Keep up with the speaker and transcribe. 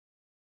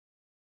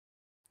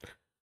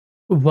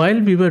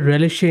While we were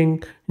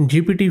relishing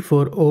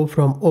GPT-4o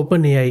from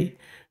OpenAI,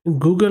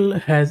 Google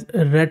has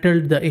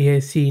rattled the AI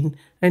scene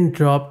and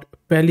dropped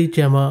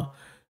PaliGemma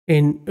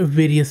in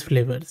various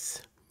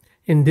flavors.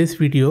 In this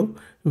video,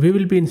 we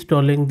will be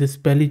installing this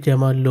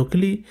PaliGemma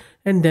locally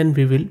and then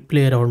we will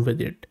play around with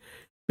it.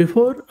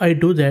 Before I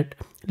do that,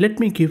 let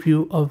me give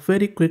you a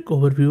very quick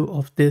overview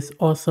of this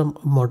awesome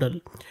model.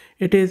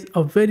 It is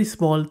a very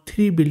small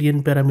 3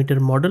 billion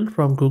parameter model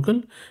from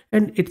Google,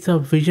 and it's a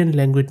vision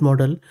language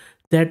model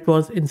that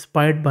was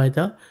inspired by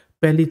the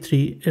Pali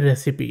 3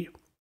 recipe.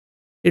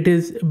 It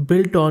is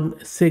built on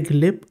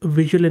SIGLib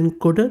visual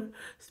encoder,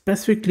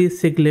 specifically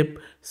SIGLib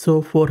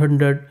so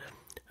 400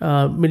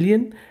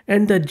 million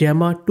and the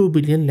Gemma 2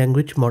 billion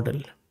language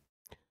model.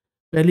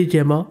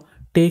 PaliGemma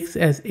takes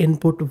as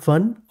input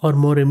one or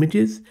more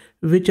images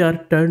which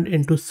are turned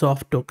into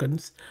soft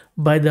tokens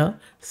by the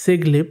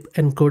SIGLib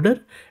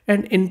encoder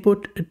and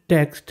input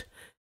text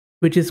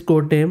which is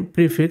codename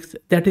prefix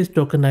that is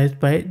tokenized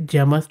by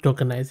Gemma's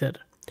tokenizer.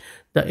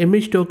 The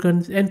image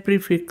tokens and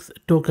prefix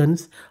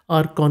tokens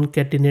are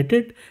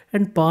concatenated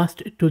and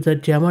passed to the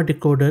Gemma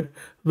decoder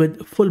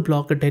with full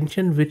block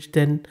attention, which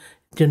then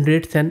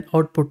generates an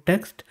output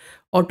text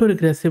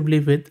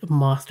autoregressively with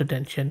masked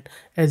attention,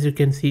 as you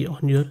can see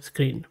on your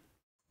screen.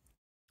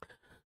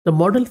 The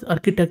model's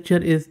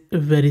architecture is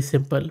very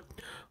simple.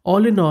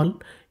 All in all,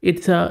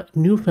 it's a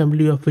new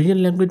family of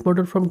vision language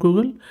model from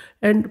Google,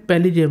 and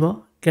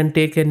PaliGemma can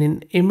take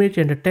an image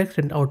and a text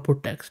and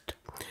output text.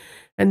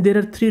 And there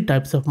are three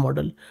types of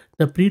model: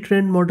 the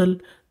pre-trained model,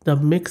 the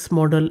mix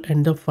model,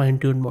 and the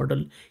fine-tuned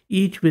model,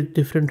 each with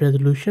different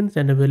resolutions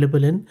and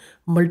available in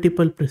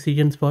multiple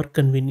precisions for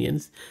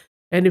convenience.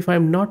 And if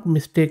I'm not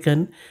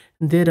mistaken,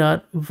 there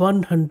are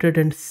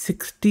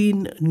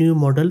 116 new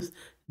models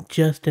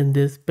just in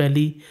this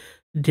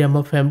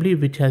PaliGemma family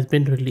which has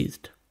been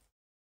released.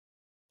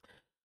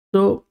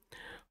 So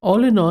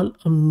all in all,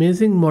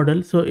 amazing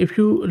model. So if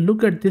you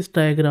look at this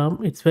diagram,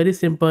 it's very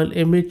simple.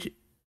 Image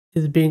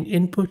is being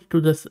input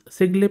to the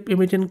SIGLib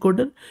image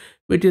encoder,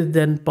 which is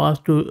then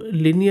passed to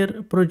linear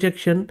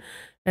projection,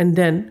 and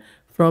then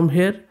from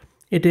here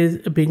it is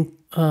being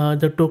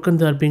the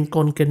tokens are being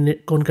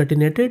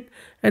concatenated,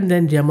 and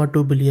then Gemma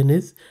 2 billion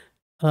is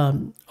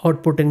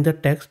outputting the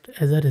text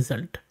as a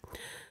result.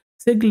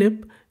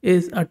 SIGLib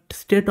is a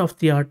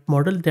state-of-the-art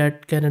model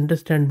that can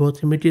understand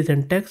both images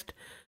and text.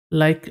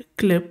 Like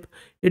CLIP,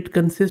 it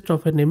consists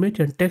of an image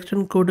and text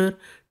encoder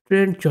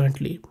trained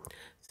jointly.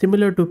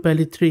 Similar to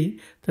Pali 3,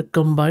 the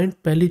combined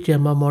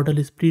PaliGemma model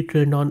is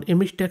pre-trained on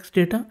image text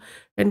data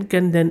and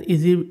can then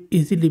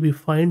easily be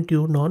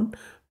fine-tuned on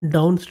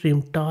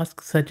downstream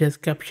tasks such as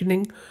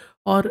captioning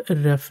or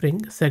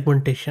referring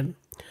segmentation.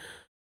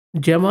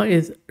 Gemma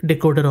is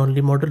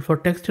decoder-only model for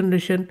text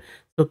generation,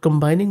 so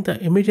combining the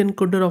image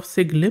encoder of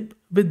SIGLib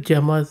with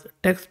Gemma's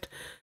text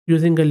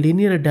using a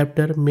linear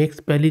adapter makes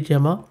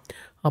PaliGemma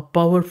a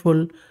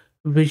powerful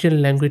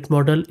vision language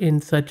model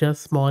in such a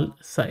small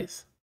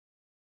size.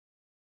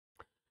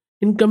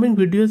 In coming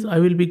videos, I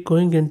will be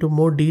going into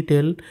more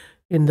detail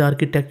in the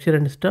architecture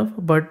and stuff,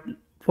 but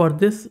for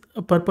this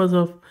purpose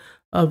of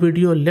a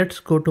video, let's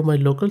go to my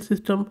local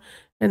system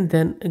and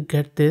then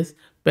get this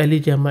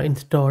PaliGemma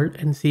installed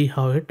and see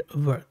how it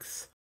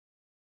works.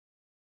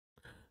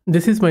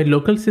 This is my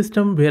local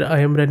system where I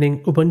am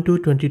running Ubuntu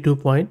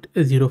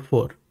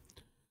 22.04.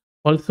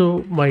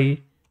 Also, my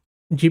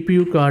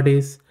GPU card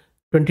is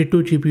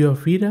 22 GB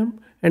of VRAM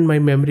and my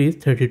memory is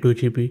 32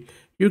 GB.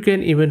 You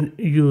can even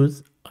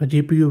use a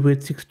GPU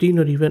with 16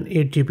 or even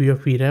 8 GB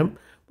of VRAM,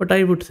 but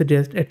I would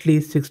suggest at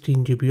least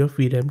 16 GB of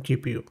VRAM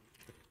GPU.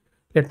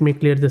 Let me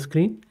clear the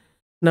screen.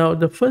 Now,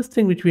 the first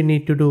thing which we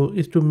need to do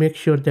is to make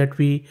sure that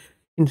we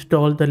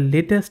install the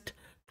latest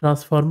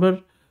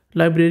transformer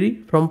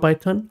library from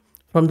Python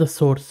from the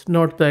source,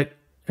 not the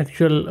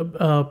actual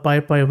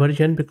PyPy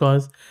version,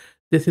 because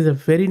this is a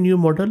very new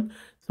model.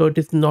 So it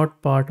is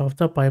not part of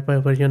the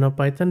PyPy version of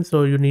Python.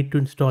 So you need to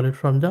install it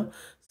from the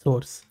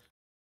source.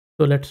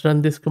 So let's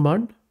run this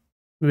command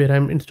where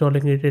I'm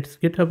installing it. It's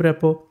GitHub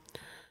repo.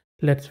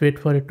 Let's wait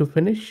for it to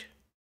finish.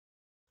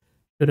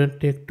 Shouldn't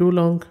take too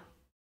long.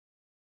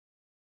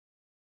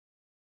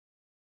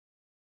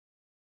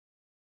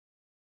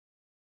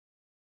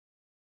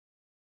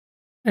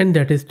 And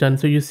that is done.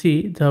 So you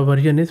see the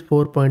version is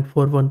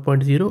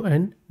 4.41.0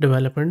 and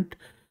development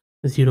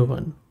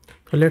 01.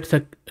 So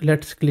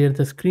let's clear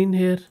the screen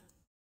here.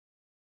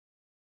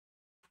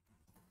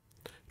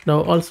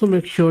 Now also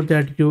make sure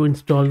that you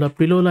install the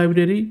pillow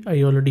library.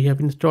 I already have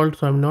installed,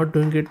 so I'm not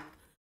doing it.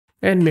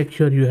 And make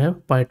sure you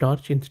have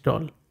PyTorch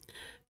installed.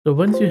 So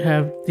once you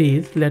have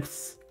these,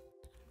 let's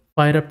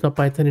fire up the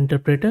Python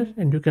interpreter,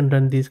 and you can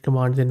run these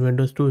commands in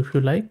Windows 2 if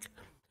you like.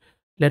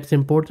 Let's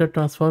import the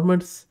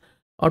transformers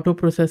auto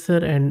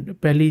processor and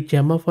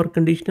PaliGemma for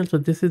conditional. So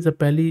this is a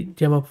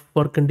PaliGemma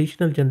for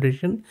conditional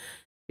generation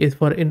is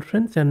for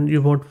inference, and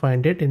you won't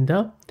find it in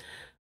the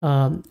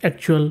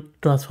actual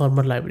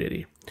transformer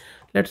library.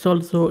 Let's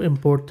also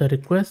import the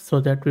request so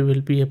that we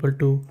will be able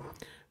to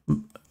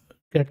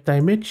get the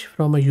image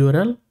from a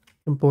URL,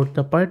 import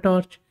the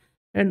PyTorch,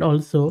 and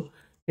also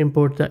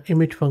import the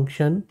image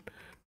function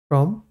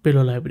from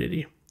Pillow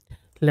library.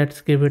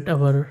 Let's give it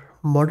our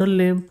model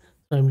name.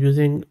 So I'm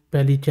using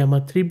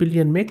PaliGemma 3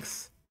 billion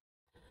mix,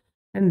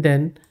 and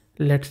then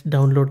let's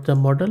download the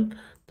model.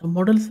 The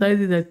model size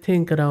is I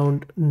think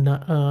around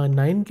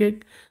 9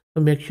 gig,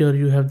 so make sure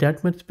you have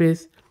that much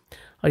space.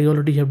 I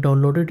already have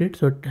downloaded it,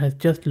 so it has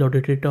just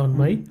loaded it on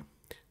my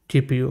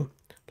GPU.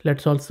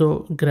 Let's also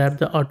grab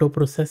the auto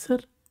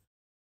processor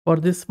for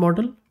this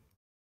model.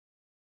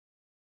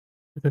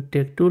 It will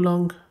take too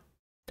long.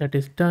 That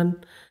is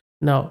done.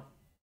 Now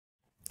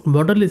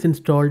model is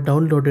installed,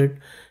 downloaded.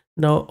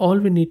 Now all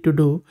we need to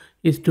do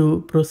is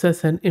to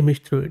process an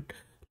image through it.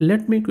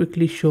 Let me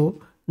quickly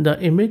show the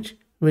image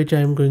which I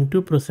am going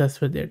to process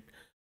with it.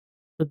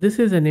 So this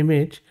is an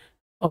image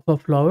of a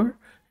flower,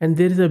 and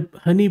there is a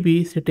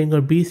honeybee sitting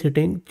or bee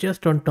sitting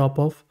just on top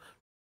of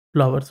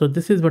flower. So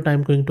this is what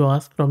I'm going to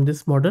ask from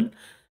this model,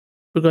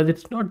 because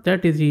it's not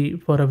that easy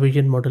for a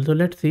vision model. So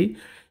let's see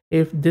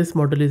if this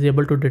model is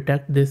able to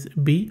detect this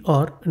bee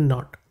or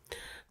not.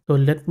 So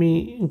let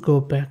me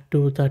go back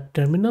to the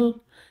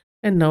terminal,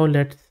 and now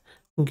let's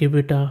give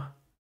it a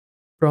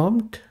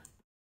prompt.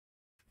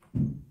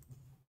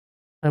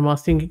 I'm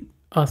asking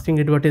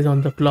it what is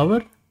on the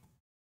flower.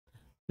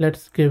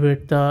 Let's give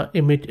it the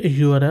image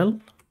URL.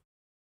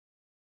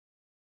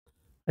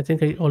 I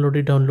think I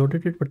already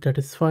downloaded it, but that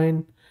is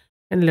fine.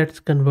 And let's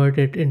convert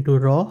it into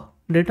raw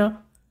data,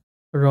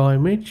 raw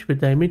image with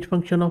the image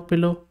function of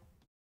Pillow.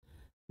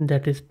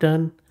 That is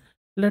done.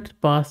 Let's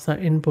pass the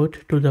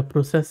input to the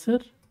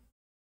processor.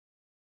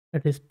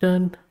 That is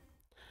done.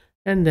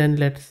 And then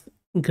let's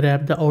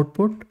grab the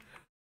output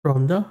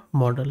from the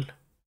model.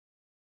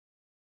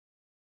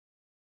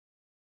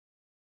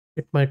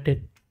 It might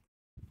take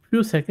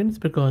few seconds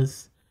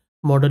because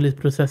model is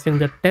processing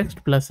the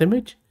text plus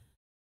image.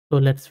 So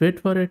let's wait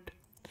for it.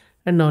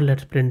 And now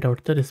let's print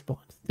out the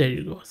response. There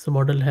you go. So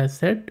model has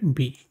said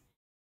B.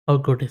 How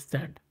good is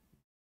that?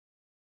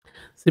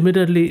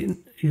 Similarly,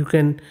 you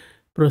can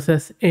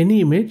process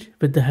any image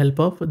with the help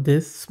of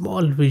this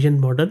small vision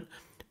model,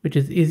 which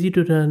is easy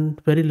to run,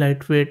 very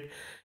lightweight,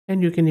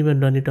 and you can even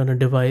run it on a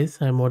device,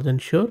 I'm more than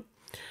sure.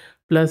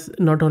 Plus,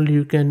 not only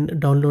you can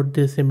download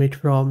this image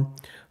from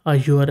a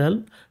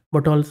URL,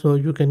 but also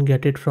you can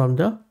get it from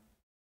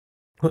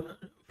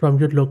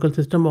your local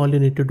system. All you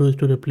need to do is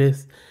to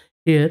replace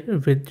here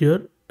with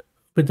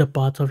the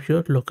path of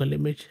your local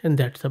image, and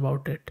that's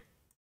about it.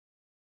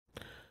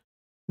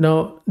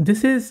 Now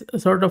this is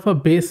sort of a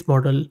base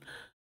model.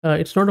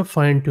 It's not a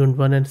fine-tuned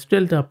one, and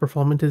still the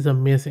performance is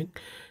amazing.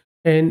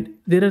 And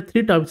there are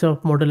three types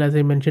of model, as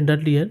I mentioned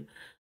earlier.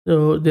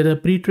 So there are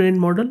pre-trained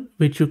model,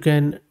 which you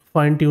can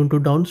fine-tune to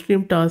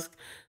downstream tasks.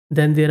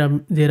 Then there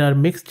are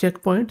mixed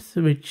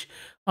checkpoints, which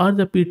are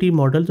the PT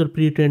models or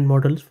pre-trained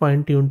models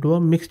fine-tuned to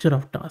a mixture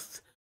of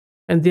tasks.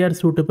 And they are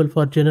suitable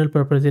for general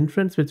purpose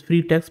inference with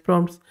free text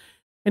prompts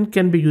and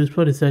can be used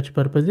for research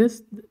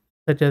purposes,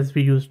 such as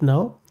we use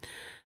now.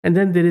 And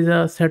then there is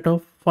a set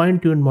of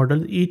fine-tuned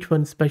models, each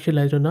one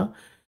specialized on a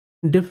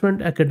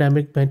different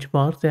academic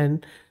benchmarks,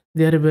 and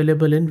they are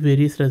available in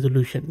various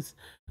resolutions.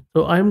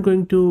 So I'm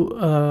going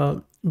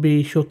to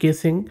be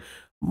showcasing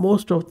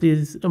most of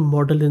these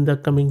models in the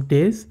coming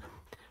days.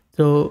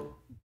 So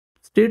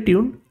stay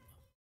tuned.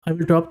 I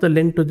will drop the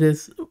link to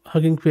this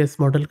Hugging Face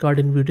model card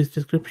in video's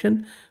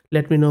description.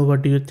 Let me know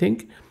what do you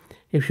think.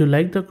 If you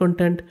like the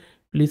content,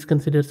 please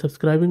consider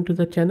subscribing to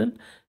the channel.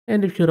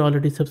 And if you're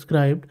already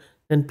subscribed,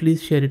 then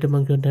please share it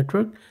among your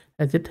network,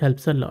 as it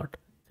helps a lot.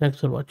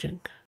 Thanks for watching.